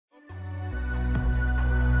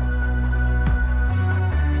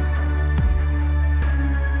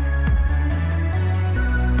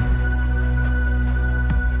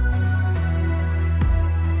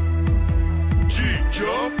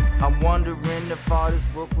wondering if all this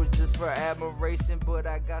work was just for admiration, but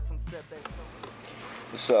I got some setbacks.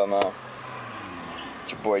 What's up, man?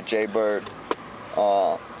 It's your boy Byrd.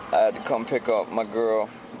 I had to come pick up my girl,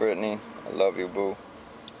 Brittany. I love you, boo.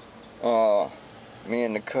 Me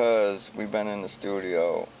and the cuz, we've been in the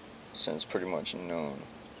studio since pretty much noon.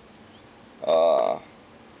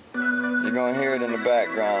 You're gonna hear it in the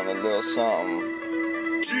background, a little something.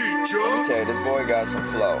 Let me tell you, this boy got some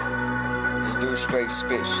flow. This dude straight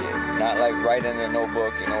spit shit. Not like writing in a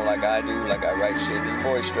notebook, you know, like I do, like I write shit. This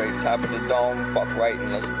boy straight top of the dome, fuck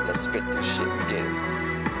writing, let's spit this shit and get it.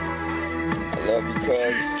 I love you,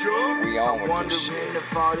 cuz we on with this shit. Wondering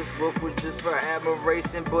if all this work was just for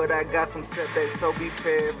admiration, but I got some setbacks, so be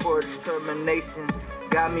prepared for determination.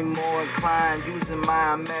 Got me more inclined, using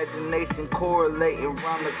my imagination, correlating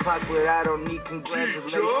round the clock, but I don't need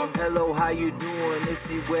congratulations. Hello, how you doing?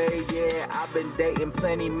 It's Cway, yeah. I've been dating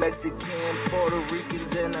plenty Mexican, Puerto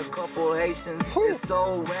Ricans, and a couple Haitians. It's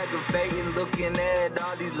so aggravating looking at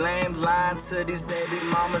all these lame lines to these baby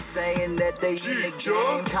mamas saying that they in the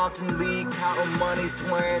game, counting lead, counting money,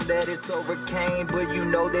 swearing that it's overcame, but you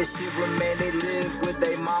know that shit remain. They live with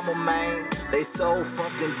they mama, man. They so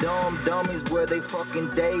fucking dumb, dummies where they fucking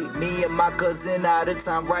date. Me and my cousin out of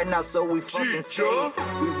time right now, so we fucking safe.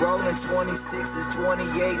 We rolling 26s,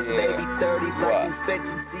 28s, maybe 30. Life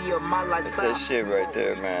expectancy of my lifestyle. That's that shit right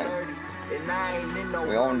there, man.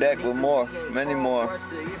 We on deck with more, many more.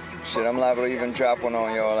 Shit, I'm liable to even drop one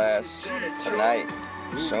on y'all ass tonight,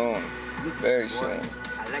 soon, very soon.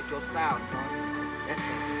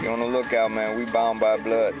 Be on the lookout, man. We bound by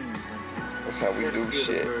blood. That's how we do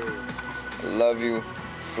shit. I love you.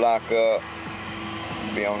 Flock up.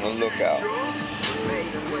 Be on the lookout.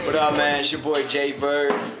 What up, man? It's your boy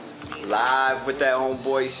Byrd, live with that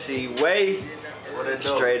homeboy Cway,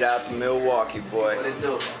 straight out the Milwaukee, boy.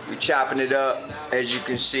 We chopping it up, as you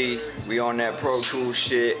can see. We on that Pro Tools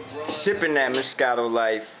shit, sipping that Moscato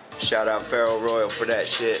Life. Shout out Farrell Royal for that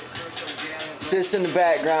shit. Sis in the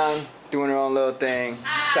background, doing her own little thing,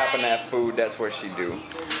 chopping that food. That's what she do.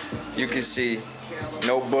 You can see,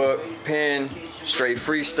 notebook, pen. Straight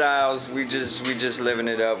freestyles, we just living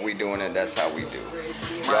it up, we doing it, that's how we do.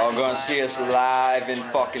 Y'all gonna see us live and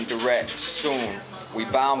fucking direct soon. We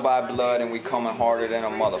bound by blood and we coming harder than a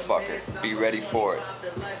motherfucker. Be ready for it.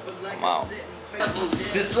 I'm out.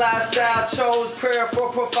 This lifestyle chose prayer for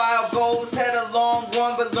profile goals. Had a long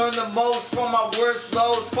one but learned the most from my worst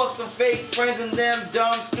lows. Fuck some fake friends and them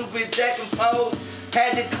dumb stupid jack and pose.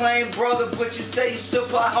 Had to claim brother but you say you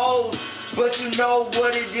supply hoes. But you know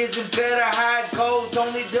what it is and better how it goes.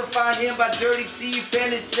 Only to find him by dirty teeth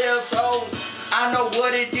and his shell toes. I know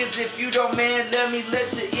what it is if you don't, man. Let me let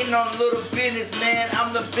you in on a little business, man.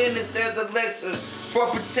 I'm the business, there's a lecture. For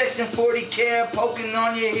protection, 40 cal poking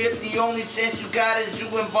on your hip. The only chance you got is you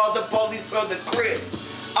involve the police or the Crips.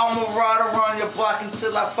 I'ma ride around your block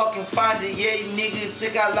until I fucking find you. Yeah, you niggas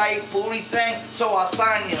think I like booty tank, so I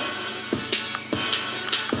sign you.